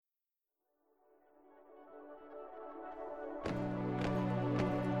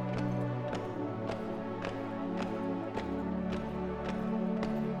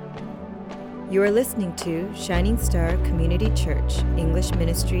You are listening to Shining Star Community Church English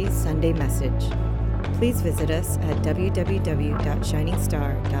Ministries Sunday Message. Please visit us at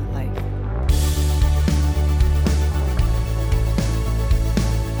www.shiningstar.life.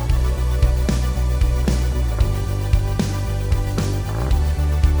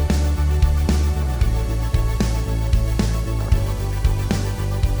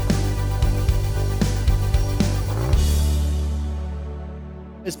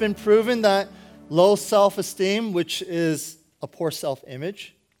 It's been proven that low self-esteem, which is a poor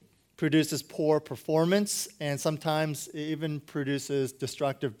self-image, produces poor performance, and sometimes it even produces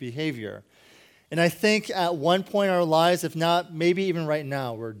destructive behavior. And I think at one point in our lives, if not, maybe even right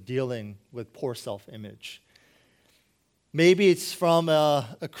now, we're dealing with poor self-image. Maybe it's from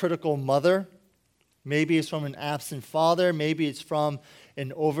a critical mother. Maybe it's from an absent father. Maybe it's from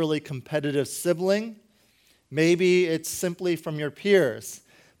an overly competitive sibling. Maybe it's simply from your peers.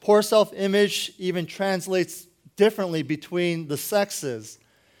 Poor self-image even translates differently between the sexes.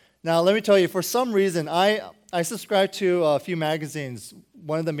 Now, let me tell you, for some reason, I subscribe to a few magazines,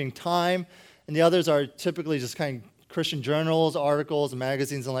 one of them being Time, and the others are typically just kind of Christian journals, articles,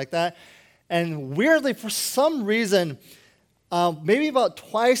 magazines, and like that. And weirdly, for some reason, maybe about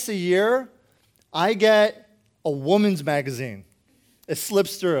twice a year, I get a woman's magazine. It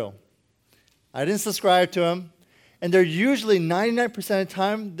slips through. I didn't subscribe to them. And they're usually, 99% of the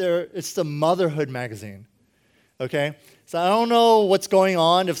time, it's the motherhood magazine, okay? So I don't know what's going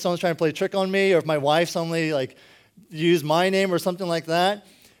on, if someone's trying to play a trick on me, or if my wife suddenly, used my name or something like that.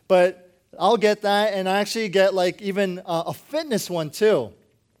 But I'll get that, and I actually get, even a fitness one, too.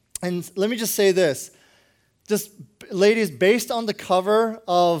 And let me just say this. Just, ladies, based on the cover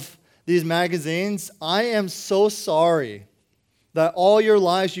of these magazines, I am so sorry that all your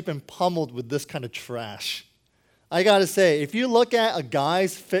lives you've been pummeled with this kind of trash. I gotta say, if you look at a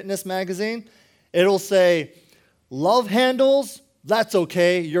guy's fitness magazine, it'll say, love handles, that's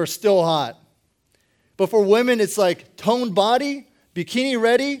okay, you're still hot. But for women, it's like, toned body, bikini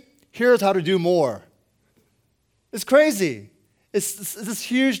ready, here's how to do more. It's crazy. It's this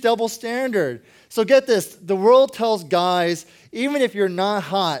huge double standard. So get this, the world tells guys, even if you're not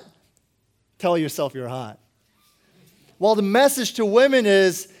hot, tell yourself you're hot. While the message to women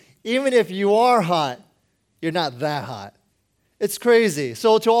is, even if you are hot, you're not that hot. It's crazy.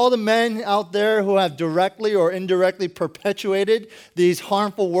 So to all the men out there who have directly or indirectly perpetuated these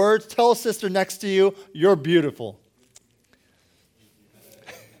harmful words, tell a sister next to you, you're beautiful.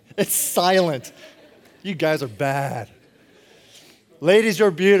 It's silent. You guys are bad. Ladies,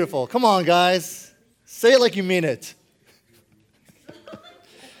 you're beautiful. Come on, guys. Say it like you mean it.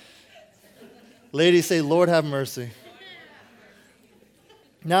 Ladies, say, Lord, have mercy.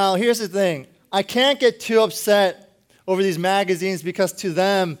 Now, here's the thing. I can't get too upset over these magazines because to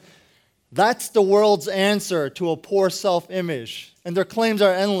them, that's the world's answer to a poor self-image. And their claims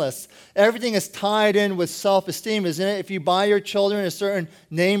are endless. Everything is tied in with self-esteem, isn't it? If you buy your children a certain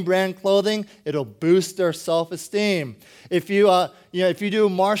name brand clothing, it'll boost their self-esteem. If you do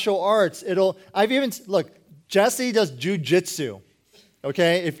martial arts, look, Jesse does jujitsu,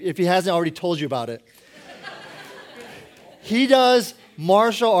 okay? If he hasn't already told you about it. He does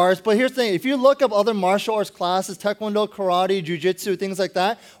martial arts, but here's the thing, if you look up other martial arts classes, taekwondo, karate, jiu-jitsu, things like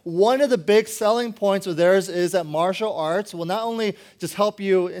that, one of the big selling points of theirs is that martial arts will not only just help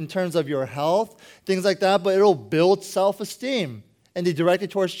you in terms of your health, things like that, but it'll build self-esteem. And they direct it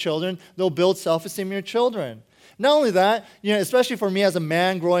towards children, they'll build self-esteem in your children. Not only that, especially for me as a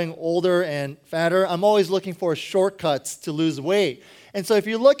man growing older and fatter, I'm always looking for shortcuts to lose weight. And so if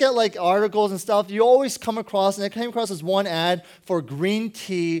you look at articles and stuff, you always come across, and I came across this one ad for green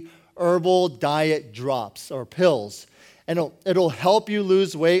tea herbal diet drops or pills. And it'll help you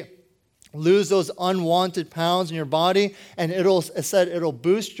lose weight, lose those unwanted pounds in your body, and it said it'll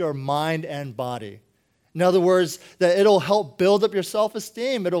boost your mind and body. In other words, that it'll help build up your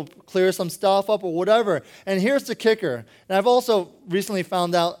self-esteem. It'll clear some stuff up or whatever. And here's the kicker. And I've also recently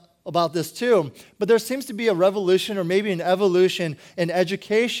found out about this too, but there seems to be a revolution or maybe an evolution in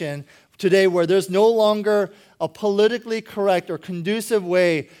education today where there's no longer a politically correct or conducive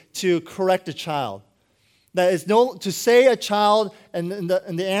way to correct a child. That is to say a child and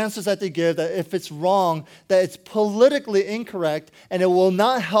the answers that they give, that if it's wrong, that it's politically incorrect and it will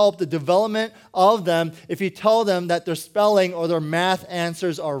not help the development of them if you tell them that their spelling or their math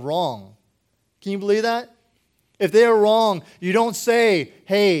answers are wrong. Can you believe that? If they are wrong, you don't say,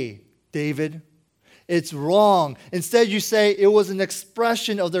 hey, David, it's wrong. Instead, you say it was an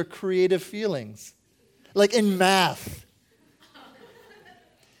expression of their creative feelings. Like in math.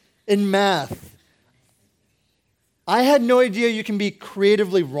 In math. I had no idea you can be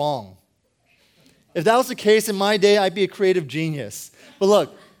creatively wrong. If that was the case in my day, I'd be a creative genius. But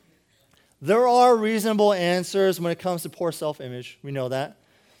look, there are reasonable answers when it comes to poor self-image. We know that.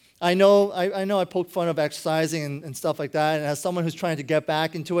 I know I poke fun of exercising and stuff like that, and as someone who's trying to get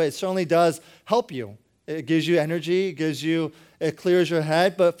back into it, it certainly does help you. It gives you energy, it clears your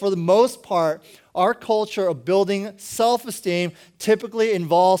head, but for the most part, our culture of building self-esteem typically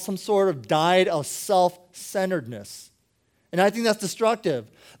involves some sort of diet of self-centeredness. And I think that's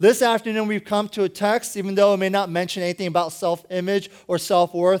destructive. This afternoon, we've come to a text, even though it may not mention anything about self-image or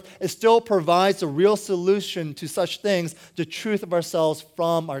self-worth, it still provides a real solution to such things, the truth of ourselves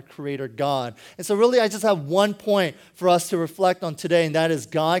from our Creator God. And so really, I just have one point for us to reflect on today, and that is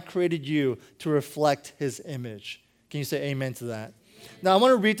God created you to reflect His image. Can you say amen to that? Now, I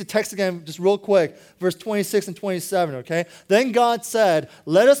want to read the text again just real quick, verse 26 and 27, okay? Then God said,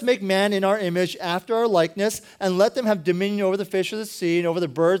 "Let us make man in our image after our likeness, and let them have dominion over the fish of the sea, and over the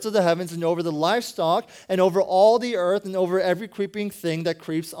birds of the heavens, and over the livestock, and over all the earth, and over every creeping thing that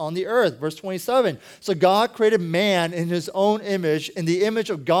creeps on the earth." Verse 27, "So God created man in His own image. In the image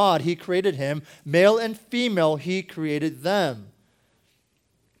of God He created him. Male and female He created them."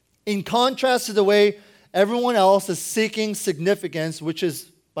 In contrast to the way everyone else is seeking significance, which is,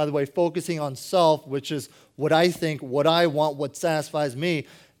 by the way, focusing on self, which is what I think, what I want, what satisfies me.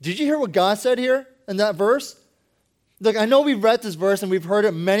 Did you hear what God said here in that verse? Look, I know we've read this verse and we've heard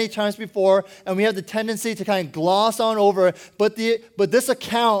it many times before, and we have the tendency to kind of gloss on over it, but this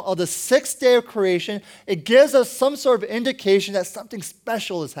account of the sixth day of creation, it gives us some sort of indication that something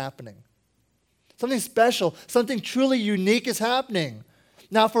special is happening. Something special, something truly unique is happening.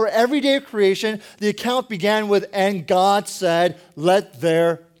 Now, for every day of creation, the account began with, "And God said, let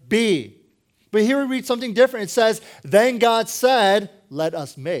there be." But here we read something different. It says, "Then God said, let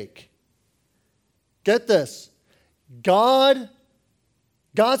us make." Get this. God's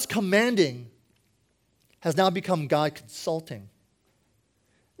commanding has now become God consulting.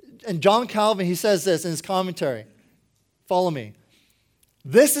 And John Calvin, he says this in his commentary. Follow me.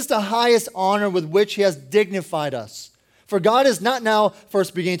 "This is the highest honor with which He has dignified us. For God is not now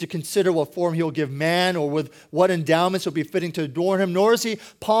first beginning to consider what form He will give man or with what endowments will be fitting to adorn him, nor is He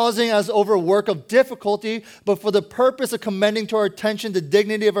pausing as over a work of difficulty, but for the purpose of commending to our attention the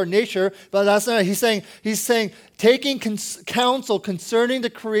dignity of our nature." But that's not, he's saying taking counsel concerning the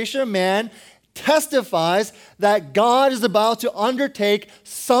creation of man testifies that God is about to undertake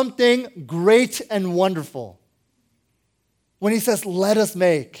something great and wonderful. When He says, "Let us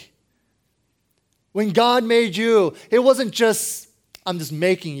make." When God made you, it wasn't just, "I'm just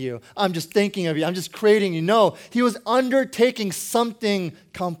making you, I'm just thinking of you, I'm just creating you." No, He was undertaking something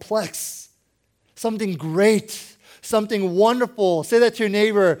complex, something great, something wonderful. Say that to your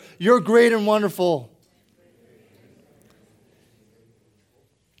neighbor, "You're great and wonderful."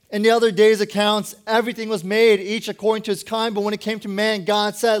 In the other days' accounts, everything was made, each according to its kind. But when it came to man,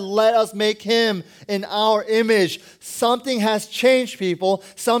 God said, "Let us make him in our image." Something has changed, people.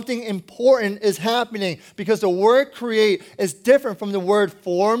 Something important is happening because the word "create" is different from the word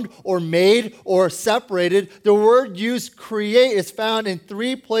 "formed" or "made" or "separated." The word used "create" is found in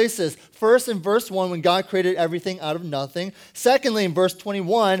three places. First, in verse 1, when God created everything out of nothing. Secondly, in verse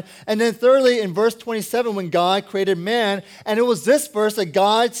 21. And then thirdly, in verse 27, when God created man. And it was this verse that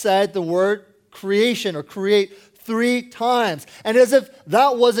God said the word creation or create 3 times. And as if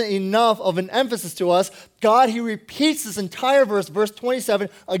that wasn't enough of an emphasis to us, God, He repeats this entire verse 27,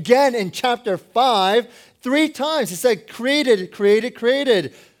 again in chapter 5, 3 times. He said, created, created,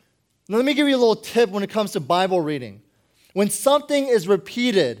 created. Now, let me give you a little tip when it comes to Bible reading. When something is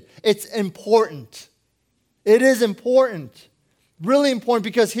repeated, it's important. It is important. Really important,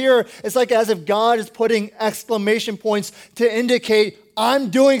 because here it's like as if God is putting exclamation points to indicate, I'm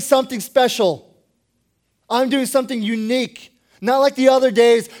doing something special. I'm doing something unique. Not like the other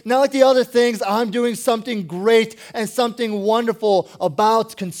days, not like the other things. I'm doing something great and something wonderful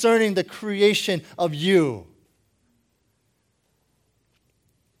about concerning the creation of you.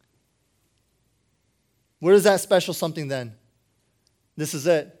 What is that special something then? This is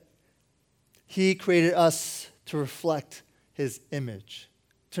it. He created us to reflect His image.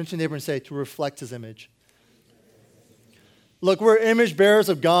 Turn to your neighbor and say, to reflect His image. Look, we're image bearers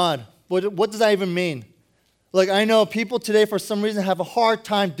of God. What does that even mean? Look, I know people today, for some reason, have a hard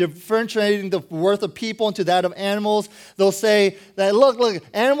time differentiating the worth of people into that of animals. They'll say that, look,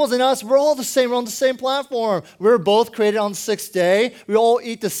 animals and us, we're all the same. We're on the same platform. We're both created on the 6th day. We all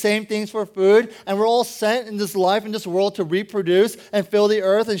eat the same things for food. And we're all sent in this life, in this world, to reproduce and fill the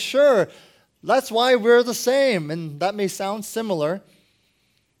earth. And sure, that's why we're the same. And that may sound similar.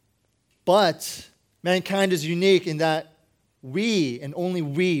 But mankind is unique in that we, and only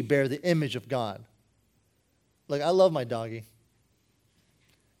we, bear the image of God. Like, I love my doggy.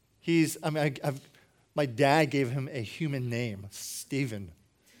 My dad gave him a human name, Stephen.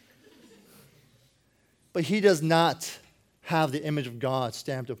 But he does not have the image of God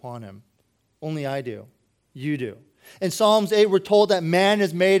stamped upon him. Only I do. You do. In Psalms 8, we're told that man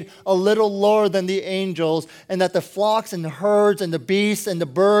is made a little lower than the angels, and that the flocks and the herds and the beasts and the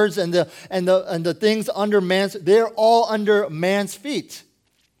birds and the things under they're all under man's feet.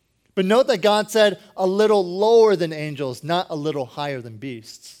 But note that God said a little lower than angels, not a little higher than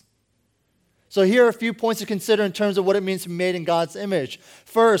beasts. So here are a few points to consider in terms of what it means to be made in God's image.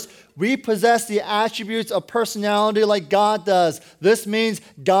 First, we possess the attributes of personality like God does. This means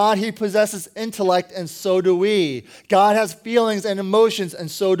God, he possesses intellect, and so do we. God has feelings and emotions, and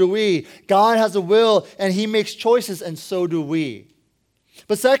so do we. God has a will, and he makes choices, and so do we.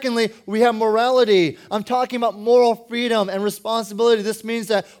 But secondly, we have morality. I'm talking about moral freedom and responsibility. This means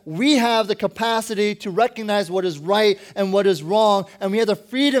that we have the capacity to recognize what is right and what is wrong, and we have the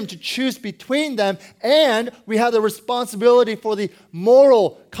freedom to choose between them, and we have the responsibility for the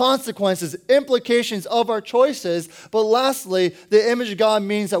moral consequences, implications of our choices. But lastly, the image of God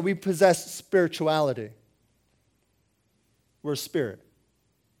means that we possess spirituality. We're spirit.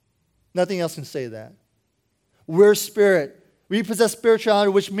 Nothing else can say that. We're spirit. We possess spirituality,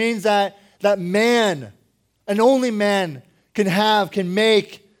 which means that man, and only man, can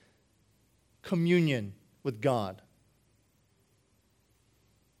make communion with God.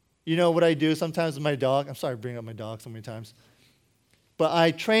 You know what I do sometimes with my dog? I'm sorry to bring up my dog so many times. But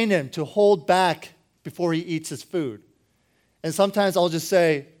I train him to hold back before he eats his food. And sometimes I'll just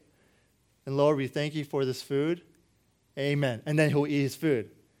say, and Lord, we thank you for this food. Amen. And then he'll eat his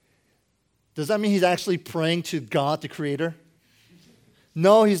food. Does that mean he's actually praying to God, the Creator?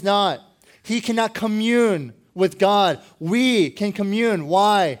 No, he's not. He cannot commune with God. We can commune.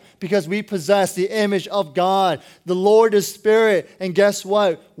 Why? Because we possess the image of God. The Lord is spirit. And guess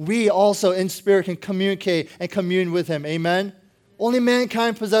what? We also in spirit can communicate and commune with him. Amen? Only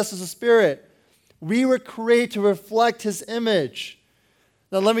mankind possesses a spirit. We were created to reflect his image.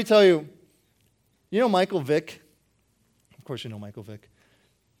 Now let me tell you, you know Michael Vick? Of course you know Michael Vick.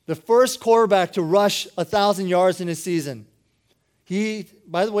 The first quarterback to rush 1,000 yards in a season.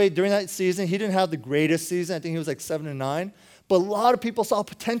 By the way, during that season, he didn't have the greatest season. I think he was like 7-9. But a lot of people saw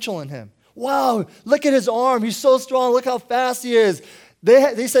potential in him. Wow, look at his arm. He's so strong. Look how fast he is.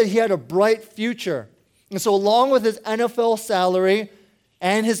 They said he had a bright future. And so along with his NFL salary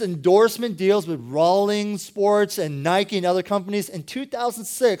and his endorsement deals with Rawlings Sports and Nike and other companies, in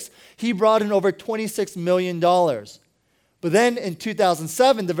 2006, he brought in over $26 million. But then in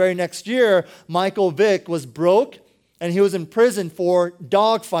 2007, the very next year, Michael Vick was broke, and he was in prison for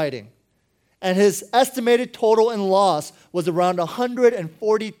dogfighting. And his estimated total in loss was around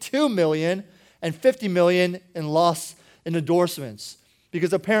 $142 million and $50 million in loss in endorsements.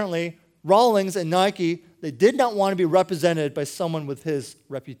 Because apparently, Rawlings and Nike, they did not want to be represented by someone with his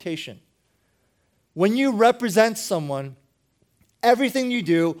reputation. When you represent someone, everything you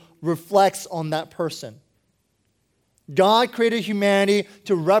do reflects on that person. God created humanity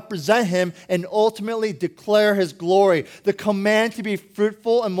to represent him and ultimately declare his glory. The command to be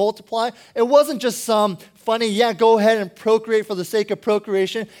fruitful and multiply, it wasn't just some funny, go ahead and procreate for the sake of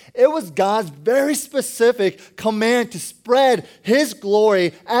procreation. It was God's very specific command to spread his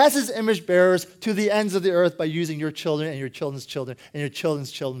glory as his image bearers to the ends of the earth by using your children and your children's children and your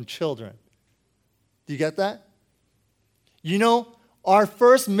children's children's children. Do you get that? You know, our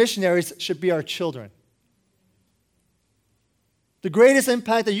first missionaries should be our children. The greatest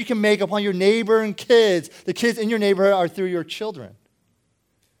impact that you can make upon your neighbor and kids, the kids in your neighborhood, are through your children.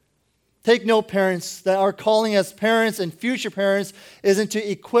 Take note, parents, that our calling as parents and future parents isn't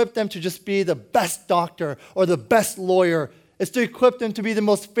to equip them to just be the best doctor or the best lawyer. It's to equip them to be the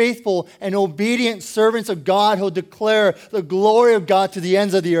most faithful and obedient servants of God who declare the glory of God to the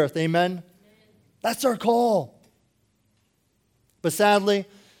ends of the earth. Amen? That's our call. But sadly,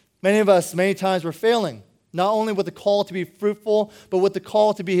 many of us, many times, we're failing. Not only with the call to be fruitful, but with the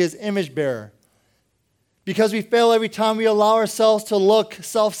call to be his image bearer. Because we fail every time we allow ourselves to look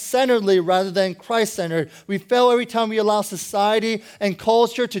self-centeredly rather than Christ-centered. We fail every time we allow society and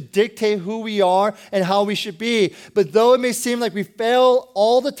culture to dictate who we are and how we should be. But though it may seem like we fail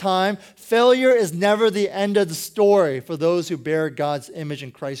all the time, failure is never the end of the story for those who bear God's image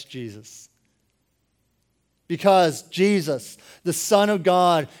in Christ Jesus. Because Jesus, the Son of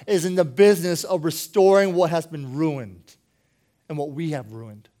God, is in the business of restoring what has been ruined and what we have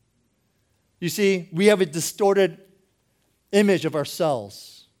ruined. You see, we have a distorted image of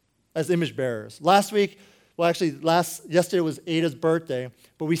ourselves as image bearers. Last week, Well, actually, yesterday was Ada's birthday,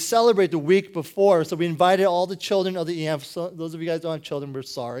 but we celebrated the week before, so we invited all the children of the EM. So those of you guys who don't have children, we're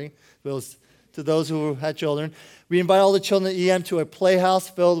sorry. To those who had children, we invited all the children of the EM to a playhouse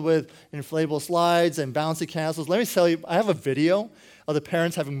filled with inflatable slides and bouncy castles. Let me tell you, I have a video of the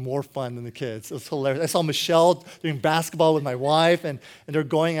parents having more fun than the kids. It was hilarious. I saw Michelle doing basketball with my wife, and they're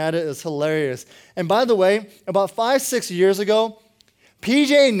going at it. It was hilarious. And by the way, about 5-6 years ago,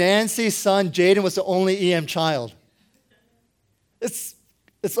 PJ and Nancy's son, Jaden, was the only EM child. It's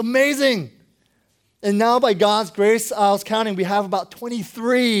amazing. And now, by God's grace, I was counting, we have about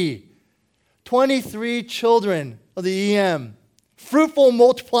 23 children of the EM. Fruitful,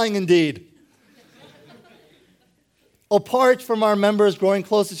 multiplying indeed. Apart from our members growing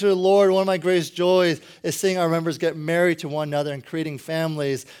closer to the Lord, one of my greatest joys is seeing our members get married to one another and creating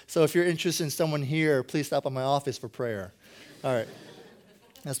families. So if you're interested in someone here, please stop by my office for prayer. All right.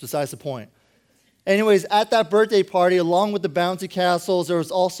 That's besides the point. Anyways, at that birthday party, along with the bouncy castles, there was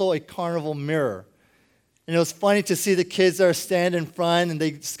also a carnival mirror. And it was funny to see the kids there stand in front, and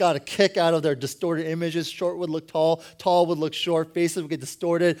they just got a kick out of their distorted images. Short would look tall, tall would look short, faces would get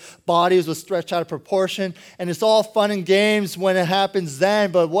distorted, bodies would stretch out of proportion. And it's all fun and games when it happens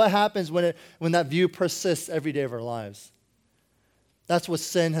then, but what happens when that view persists every day of our lives? That's what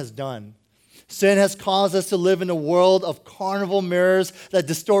sin has done. Sin has caused us to live in a world of carnival mirrors that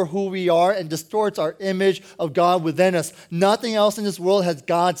distort who we are and distorts our image of God within us. Nothing else in this world has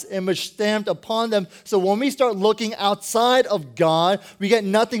God's image stamped upon them. So when we start looking outside of God, we get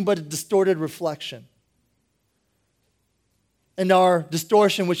nothing but a distorted reflection. And our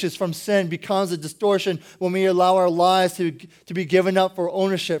distortion, which is from sin, becomes a distortion when we allow our lives to be given up for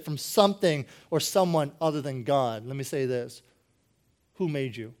ownership from something or someone other than God. Let me say this. Who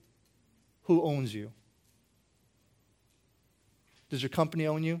made you? Who owns you? Does your company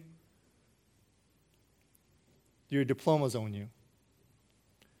own you? Do your diplomas own you?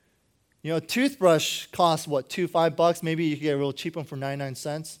 You know, a toothbrush costs, what, $5? Maybe you can get a real cheap one for 99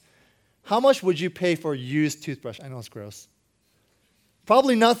 cents. How much would you pay for a used toothbrush? I know it's gross.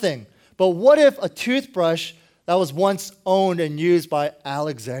 Probably nothing. But what if a toothbrush that was once owned and used by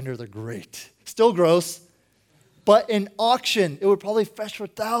Alexander the Great? Still gross. But in auction, it would probably fetch for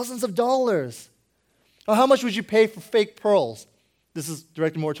thousands of dollars. Or how much would you pay for fake pearls? This is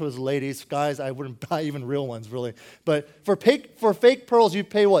directed more towards the ladies. Guys, I wouldn't buy even real ones, really. But for fake pearls, you'd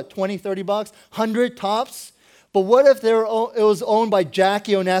pay, what, $20, $30? 100 tops? But what if it was owned by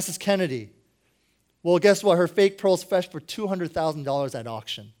Jackie Onassis Kennedy? Well, guess what? Her fake pearls fetched for $200,000 at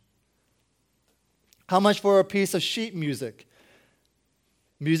auction. How much for a piece of sheet music?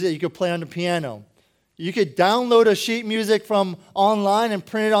 Music you could play on the piano. You could download a sheet music from online and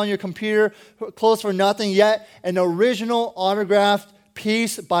print it on your computer, close for nothing, yet an original autographed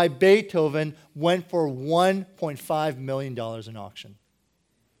piece by Beethoven went for $1.5 million in auction.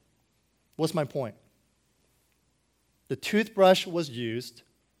 What's my point? The toothbrush was used,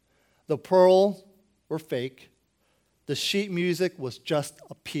 the pearls were fake, the sheet music was just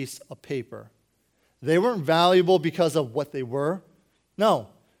a piece of paper. They weren't valuable because of what they were. No.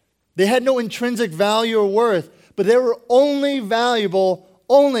 They had no intrinsic value or worth, but they were only valuable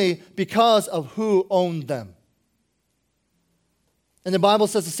only because of who owned them. And the Bible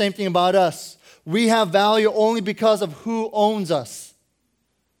says the same thing about us. We have value only because of who owns us.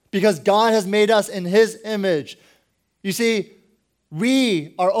 Because God has made us in His image. You see,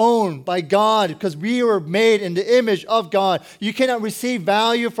 we are owned by God because we were made in the image of God. You cannot receive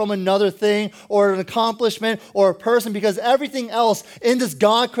value from another thing or an accomplishment or a person because everything else in this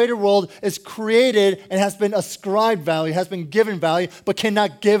God-created world is created and has been ascribed value, has been given value, but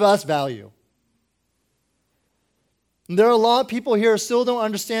cannot give us value. And there are a lot of people here who still don't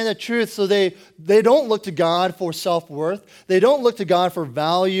understand that truth, so they don't look to God for self-worth. They don't look to God for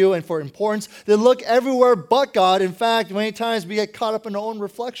value and for importance. They look everywhere but God. In fact, many times we get caught up in our own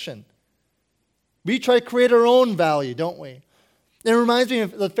reflection. We try to create our own value, don't we? It reminds me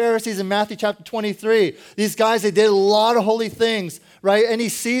of the Pharisees in Matthew chapter 23. These guys, they did a lot of holy things, right? Any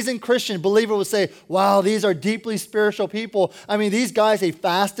seasoned Christian believer would say, wow, these are deeply spiritual people. I mean, these guys, they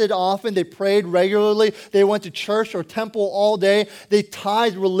fasted often. They prayed regularly. They went to church or temple all day. They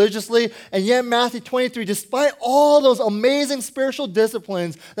tithed religiously. And yet Matthew 23, despite all those amazing spiritual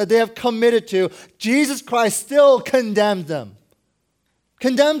disciplines that they have committed to, Jesus Christ still condemned them.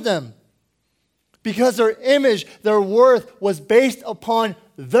 Condemned them. Because their image, their worth was based upon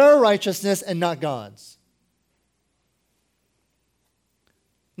their righteousness and not God's.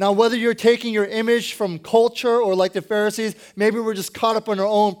 Now, whether you're taking your image from culture or like the Pharisees, maybe we're just caught up in our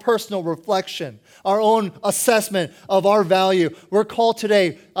own personal reflection, our own assessment of our value. We're called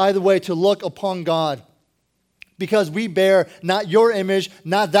today, either way, to look upon God. because we bear not your image,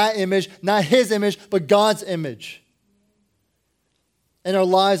 not that image, not his image, but God's image. And our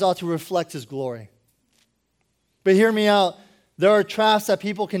lives ought to reflect his glory. But hear me out. There are traps that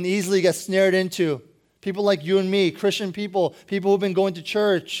people can easily get snared into. People like you and me, Christian people, people who've been going to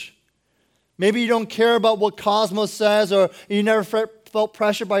church. Maybe you don't care about what Cosmos says, or you never felt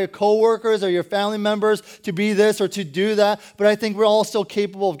pressure by your coworkers or your family members to be this or to do that. But I think we're all still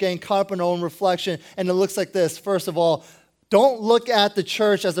capable of getting caught up in our own reflection. And it looks like this. First of all, don't look at the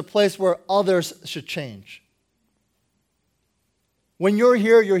church as a place where others should change. When you're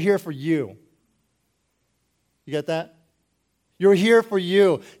here for you. You get that? You're here for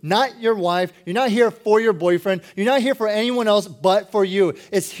you, not your wife. You're not here for your boyfriend. You're not here for anyone else but for you.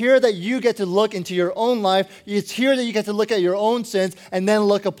 It's here that you get to look into your own life. It's here that you get to look at your own sins and then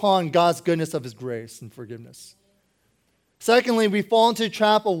look upon God's goodness of his grace and forgiveness. Secondly, we fall into the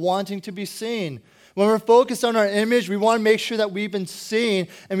trap of wanting to be seen. When we're focused on our image, we want to make sure that we've been seen,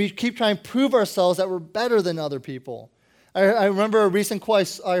 and we keep trying to prove ourselves that we're better than other people. I remember a recent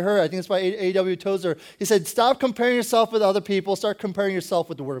quote I heard, I think it's by A.W. Tozer. He said, stop comparing yourself with other people, start comparing yourself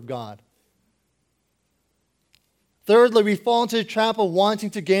with the Word of God. Thirdly, we fall into the trap of wanting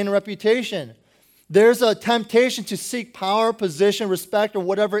to gain a reputation. There's a temptation to seek power, position, respect, or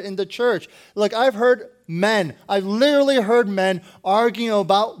whatever in the church. Like I've literally heard men arguing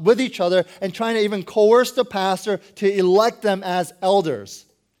with each other and trying to even coerce the pastor to elect them as elders.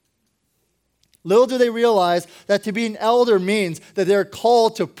 Little do they realize that to be an elder means that they're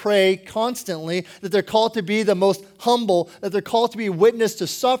called to pray constantly, that they're called to be the most humble, that they're called to be witness to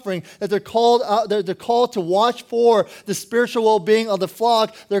suffering, that they're called to watch for the spiritual well-being of the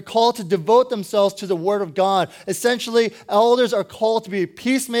flock. They're called to devote themselves to the Word of God. Essentially, elders are called to be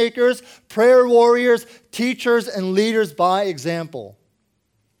peacemakers, prayer warriors, teachers, and leaders by example.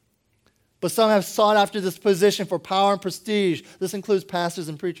 But some have sought after this position for power and prestige. This includes pastors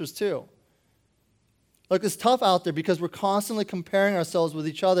and preachers too. Look, it's tough out there because we're constantly comparing ourselves with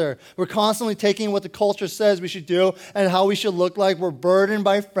each other. We're constantly taking what the culture says we should do and how we should look like. We're burdened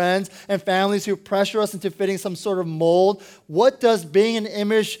by friends and families who pressure us into fitting some sort of mold. What does being an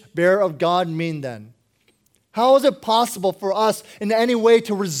image bearer of God mean then? How is it possible for us in any way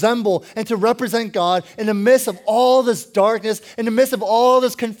to resemble and to represent God in the midst of all this darkness, in the midst of all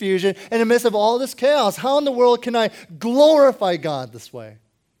this confusion, in the midst of all this chaos? How in the world can I glorify God this way?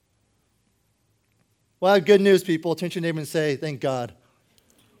 Well, I have good news, people. Turn to your neighbor and say, thank God.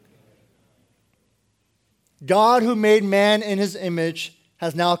 God, who made man in his image,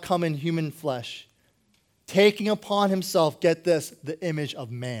 has now come in human flesh, taking upon himself, get this, the image of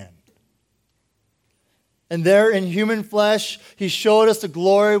man. And there in human flesh, he showed us the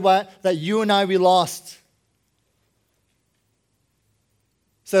glory that you and we lost.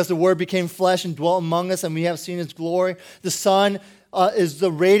 It says the Word became flesh and dwelt among us, and we have seen his glory. The Son is the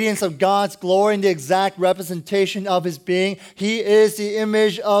radiance of God's glory and the exact representation of his being. He is the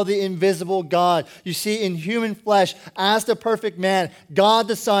image of the invisible God. You see, in human flesh, as the perfect man, God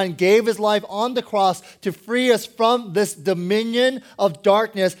the Son gave his life on the cross to free us from this dominion of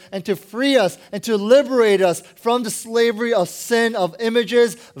darkness and to free us and to liberate us from the slavery of sin, of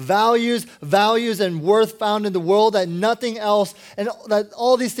images, values, and worth found in the world, that nothing else, and that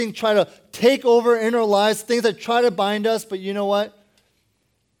all these things try to take over in our lives, things that try to bind us. But you know what?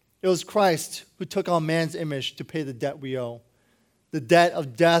 It was Christ who took on man's image to pay the debt we owe, the debt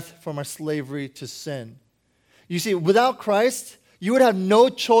of death from our slavery to sin. You see, without Christ, you would have no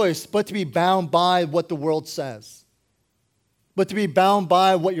choice but to be bound by what the world says, but to be bound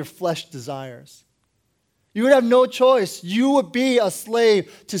by what your flesh desires. You would have no choice. You would be a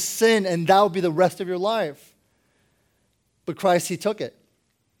slave to sin, and that would be the rest of your life. But Christ, he took it.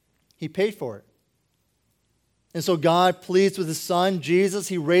 He paid for it. And so God, pleased with his Son, Jesus,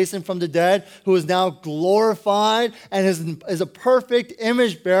 he raised him from the dead, who is now glorified and is a perfect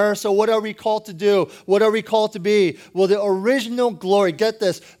image bearer. So what are we called to do? What are we called to be? Well, the original glory, get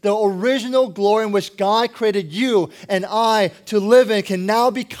this, the original glory in which God created you and I to live in can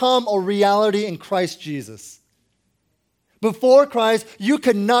now become a reality in Christ Jesus. Before Christ, you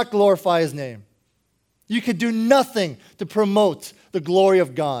could not glorify his name. You could do nothing to promote the glory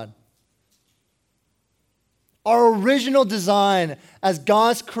of God. Our original design as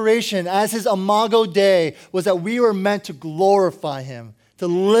God's creation, as his imago Dei, was that we were meant to glorify him, to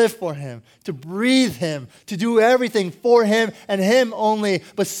live for him, to breathe him, to do everything for him and him only.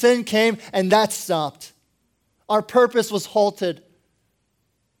 But sin came and that stopped. Our purpose was halted.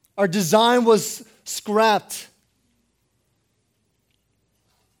 Our design was scrapped.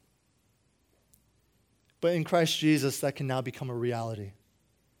 But in Christ Jesus, that can now become a reality.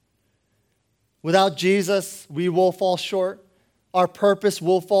 Without Jesus, we will fall short. Our purpose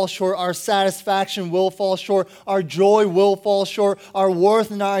will fall short. Our satisfaction will fall short. Our joy will fall short. Our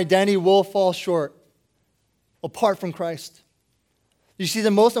worth and our identity will fall short apart from Christ. You see,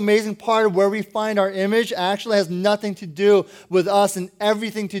 the most amazing part of where we find our image actually has nothing to do with us and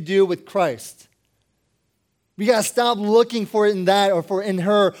everything to do with Christ. We got to stop looking for it in that or for in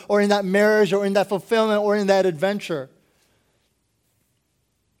her or in that marriage or in that fulfillment or in that adventure.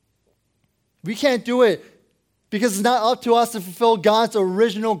 We can't do it because it's not up to us to fulfill God's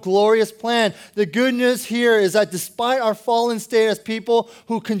original glorious plan. The good news here is that despite our fallen state as people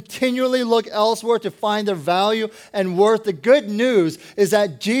who continually look elsewhere to find their value and worth, the good news is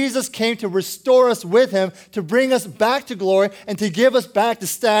that Jesus came to restore us with him, to bring us back to glory, and to give us back the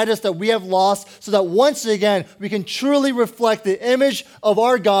status that we have lost so that once again we can truly reflect the image of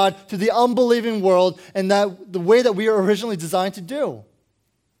our God to the unbelieving world and that the way that we were originally designed to do.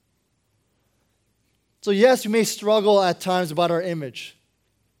 So yes, we may struggle at times about our image.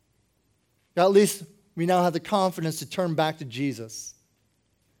 But at least we now have the confidence to turn back to Jesus.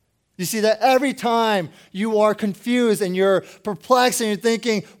 You see that every time you are confused and you're perplexed and you're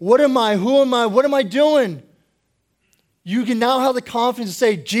thinking, what am I? Who am I? What am I doing? You can now have the confidence to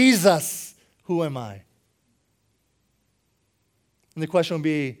say, Jesus, who am I? And the question will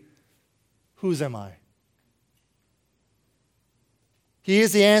be, whose am I? He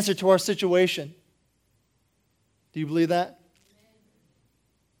is the answer to our situation. Do you believe that?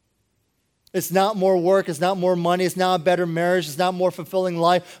 It's not more work, it's not more money, it's not a better marriage, it's not more fulfilling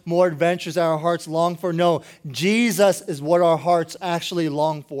life, more adventures that our hearts long for. No, Jesus is what our hearts actually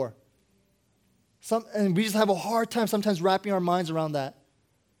long for. And we just have a hard time sometimes wrapping our minds around that.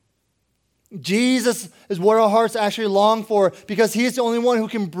 Jesus is what our hearts actually long for because he is the only one who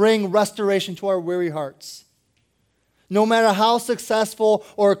can bring restoration to our weary hearts. No matter how successful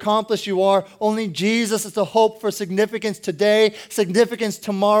or accomplished you are, only Jesus is the hope for significance today, significance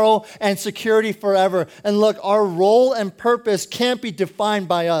tomorrow, and security forever. And look, our role and purpose can't be defined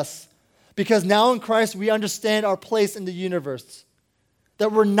by us because now in Christ we understand our place in the universe,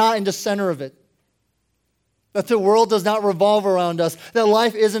 that we're not in the center of it, that the world does not revolve around us, that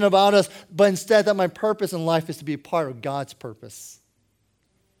life isn't about us, but instead that my purpose in life is to be a part of God's purpose.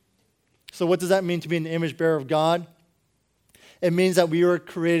 So what does that mean to be an image bearer of God? It means that we were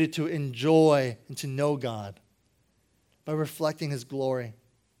created to enjoy and to know God by reflecting his glory.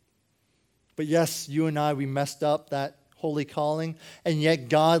 But yes, you and I, we messed up that holy calling, and yet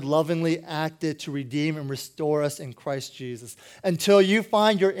God lovingly acted to redeem and restore us in Christ Jesus. Until you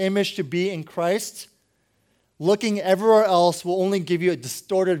find your image to be in Christ, looking everywhere else will only give you a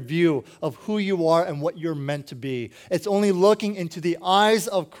distorted view of who you are and what you're meant to be. It's only looking into the eyes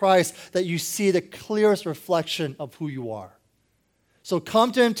of Christ that you see the clearest reflection of who you are. So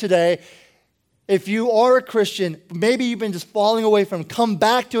come to him today. If you are a Christian, maybe you've been just falling away from him, come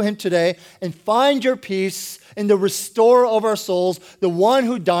back to him today and find your peace in the restorer of our souls, the one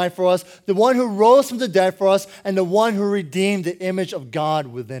who died for us, the one who rose from the dead for us, and the one who redeemed the image of God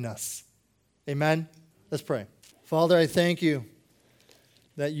within us. Amen? Let's pray. Father, I thank you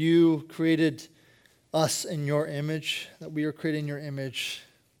that you created us in your image, that we are created in your image.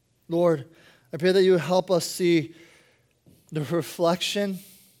 Lord, I pray that you would help us see the reflection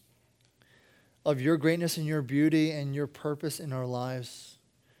of your greatness and your beauty and your purpose in our lives.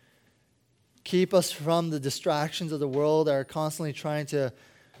 Keep us from the distractions of the world that are constantly trying to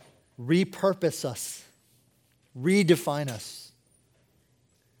repurpose us, redefine us.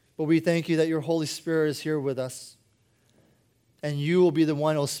 But we thank you that your Holy Spirit is here with us, and you will be the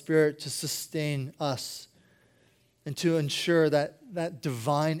one, O Spirit, to sustain us and to ensure that that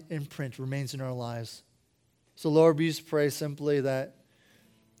divine imprint remains in our lives. So, Lord, we just pray simply that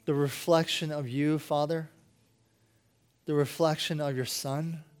the reflection of you, Father, the reflection of your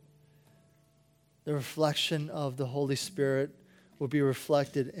Son, the reflection of the Holy Spirit will be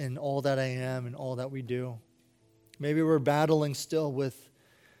reflected in all that I am and all that we do. Maybe we're battling still with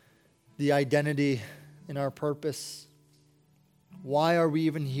the identity in our purpose. Why are we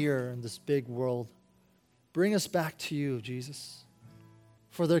even here in this big world? Bring us back to you, Jesus,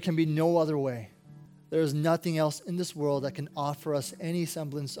 for there can be no other way. There is nothing else in this world that can offer us any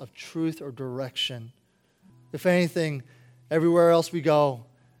semblance of truth or direction. If anything, everywhere else we go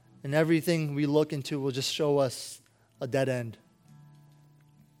and everything we look into will just show us a dead end.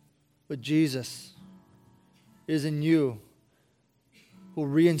 But Jesus, it is in you who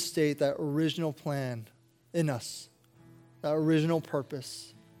reinstate that original plan in us, that original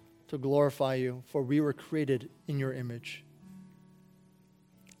purpose to glorify you, for we were created in your image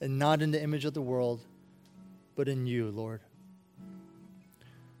and not in the image of the world, but in you, Lord.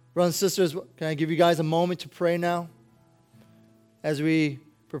 Brothers and sisters, can I give you guys a moment to pray now? As we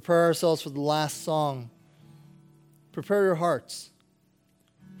prepare ourselves for the last song, prepare your hearts.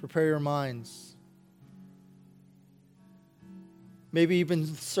 Prepare your minds. Maybe you've been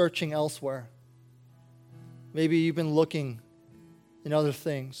searching elsewhere. Maybe you've been looking in other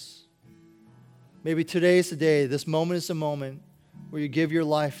things. Maybe today is the day, this moment is the moment where you give your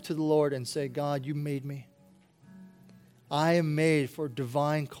life to the Lord and say, God, you made me. I am made for a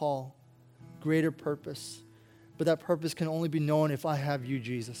divine call, greater purpose. But that purpose can only be known if I have you,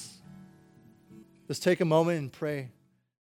 Jesus. Let's take a moment and pray.